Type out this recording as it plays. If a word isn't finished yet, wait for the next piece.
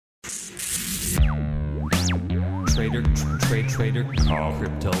Trader Cobb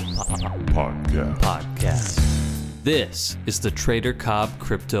Crypto Podcast. This is the Trader Cobb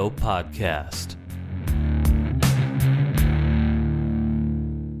Crypto Podcast.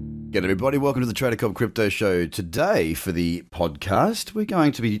 G'day everybody, welcome to the Trader Cobb Crypto Show. Today for the podcast, we're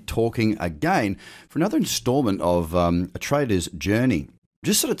going to be talking again for another installment of a trader's journey.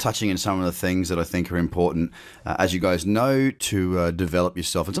 Just sort of touching on some of the things that I think are important, as you guys know, to develop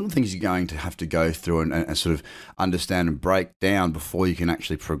yourself, and some of the things you're going to have to go through and sort of understand and break down before you can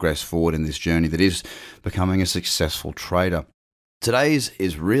actually progress forward in this journey that is becoming a successful trader. Today's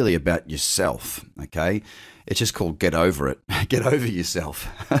is really about yourself, okay? It's just called Get Over It. Get over yourself.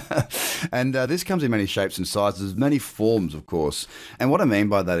 And this comes in many shapes and sizes, many forms, of course. And what I mean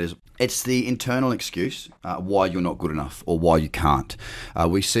by that is it's the internal excuse why you're not good enough or why you can't.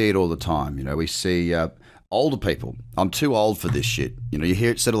 We see it all the time. You know, we see older people. I'm too old for this shit. You know, you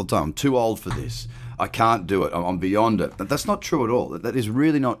hear it said all the time. I'm too old for this. I can't do it. I'm beyond it. But that's not true at all. That is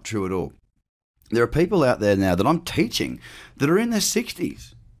really not true at all. There are people out there now that I'm teaching that are in their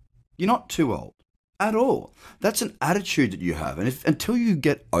 60s. You're not too old at all. That's an attitude that you have. And until you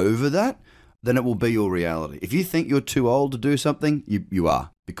get over that, then it will be your reality. If you think you're too old to do something, you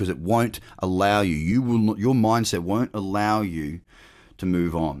are, because it won't allow you. Your mindset won't allow you to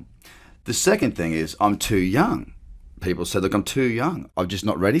move on. The second thing is, I'm too young. People say, look, I'm too young. I'm just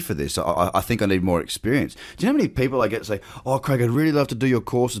not ready for this. I think I need more experience. Do you know how many people I get say, oh, Craig, I'd really love to do your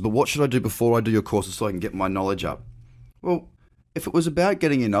courses, but what should I do before I do your courses so I can get my knowledge up? Well, if it was about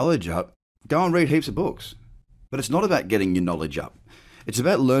getting your knowledge up, go and read heaps of books. But it's not about getting your knowledge up. It's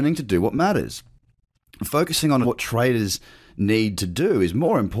about learning to do what matters. Focusing on what traders need to do is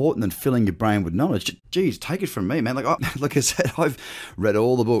more important than filling your brain with knowledge. Geez, take it from me, man. Like I said, I've read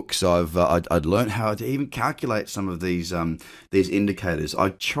all the books. I'd learned how to even calculate some of these indicators. I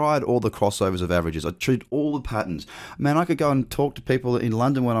tried all the crossovers of averages. I tried all the patterns. Man, I could go and talk to people in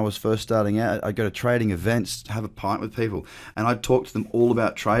London when I was first starting out. I'd go to trading events, have a pint with people, and I'd talk to them all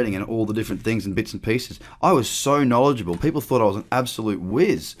about trading and all the different things and bits and pieces. I was so knowledgeable. People thought I was an absolute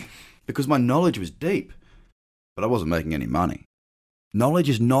whiz because my knowledge was deep. But I wasn't making any money. Knowledge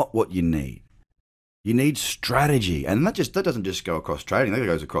is not what you need. You need strategy. And that doesn't just go across trading. That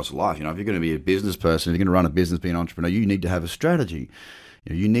goes across life. You know, if you're going to be a business person, if you're going to run a business, be an entrepreneur, you need to have a strategy.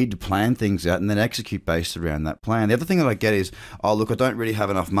 You know, you need to plan things out and then execute based around that plan. The other thing that I get is, oh, look, I don't really have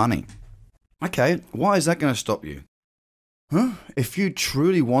enough money. Okay, why is that going to stop you? Huh? If you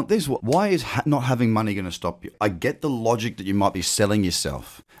truly want this, why is not having money going to stop you? I get the logic that you might be selling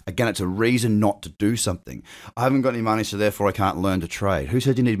yourself. Again, it's a reason not to do something. I haven't got any money, so therefore I can't learn to trade. Who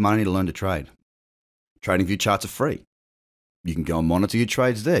said you need money to learn to trade? TradingView charts are free. You can go and monitor your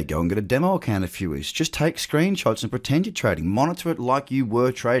trades there. Go and get a demo account if you wish. Just take screenshots and pretend you're trading. Monitor it like you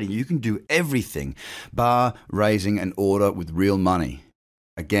were trading. You can do everything, bar raising an order with real money.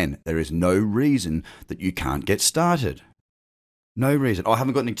 Again, there is no reason that you can't get started. No reason. Oh, I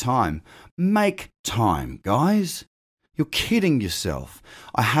haven't got any time. Make time, guys. You're kidding yourself.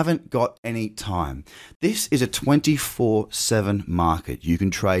 I haven't got any time. This is a 24/7 market. You can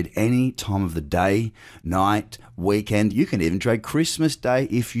trade any time of the day, night, weekend. You can even trade Christmas Day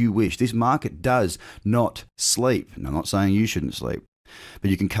if you wish. This market does not sleep. And I'm not saying you shouldn't sleep,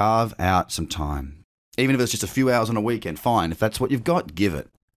 but you can carve out some time. Even if it's just a few hours on a weekend, fine. If that's what you've got, give it.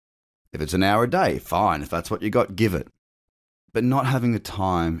 If it's an hour a day, fine. If that's what you got, give it. But not having the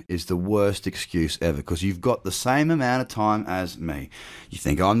time is the worst excuse ever, because you've got the same amount of time as me. You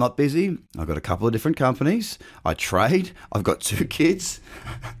think, oh, I'm not busy. I've got a couple of different companies. I trade. I've got 2 kids.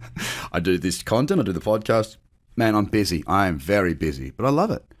 I do this content. I do the podcast. Man, I'm busy. I am very busy, but I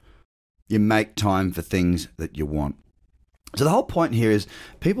love it. You make time for things that you want. So the whole point here is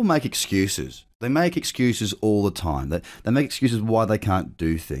people make excuses. They make excuses all the time. They make excuses why they can't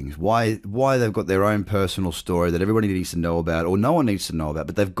do things, why they've got their own personal story that everybody needs to know about or no one needs to know about,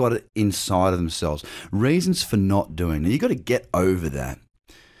 but they've got it inside of themselves. Reasons for not doing. Now, you've got to get over that.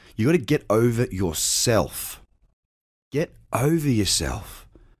 You've got to get over yourself. Get over yourself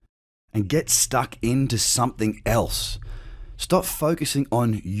and get stuck into something else. Stop focusing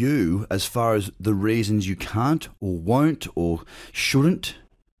on you as far as the reasons you can't or won't or shouldn't,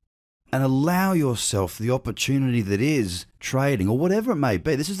 and allow yourself the opportunity that is trading or whatever it may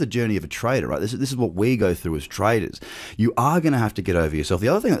be. This is the journey of a trader, right? This is what we go through as traders. You are going to have to get over yourself. The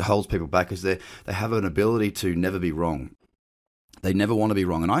other thing that holds people back is they have an ability to never be wrong. They never want to be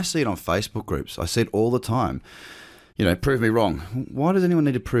wrong. And I see it on Facebook groups. I see it all the time. You know, prove me wrong. Why does anyone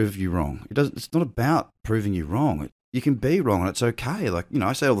need to prove you wrong? It's not about proving you wrong. You can be wrong and it's okay. Like, you know,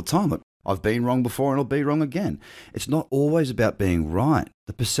 I say all the time, like, I've been wrong before and I'll be wrong again. It's not always about being right.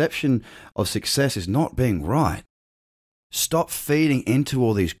 The perception of success is not being right. Stop feeding into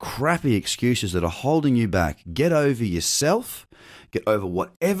all these crappy excuses that are holding you back. Get over yourself. Get over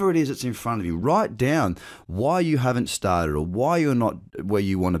whatever it is that's in front of you. Write down why you haven't started or why you're not where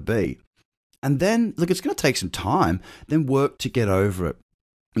you want to be. And then, look, it's going to take some time. Then work to get over it.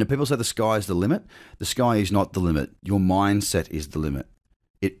 And if people say the sky is the limit, the sky is not the limit. Your mindset is the limit.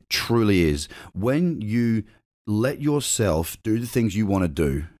 It truly is. When you let yourself do the things you want to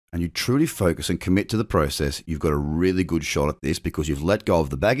do and you truly focus and commit to the process, you've got a really good shot at this because you've let go of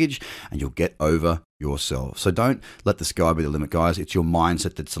the baggage and you'll get over yourself. So don't let the sky be the limit, guys. It's your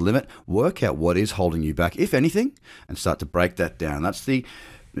mindset that's the limit. Work out what is holding you back, if anything, and start to break that down. That's the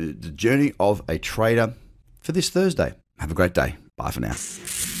journey of a trader for this Thursday. Have a great day. Bye for now.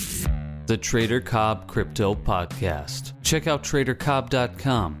 The Trader Cobb Crypto Podcast. Check out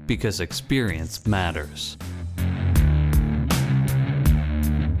TraderCobb.com because experience matters.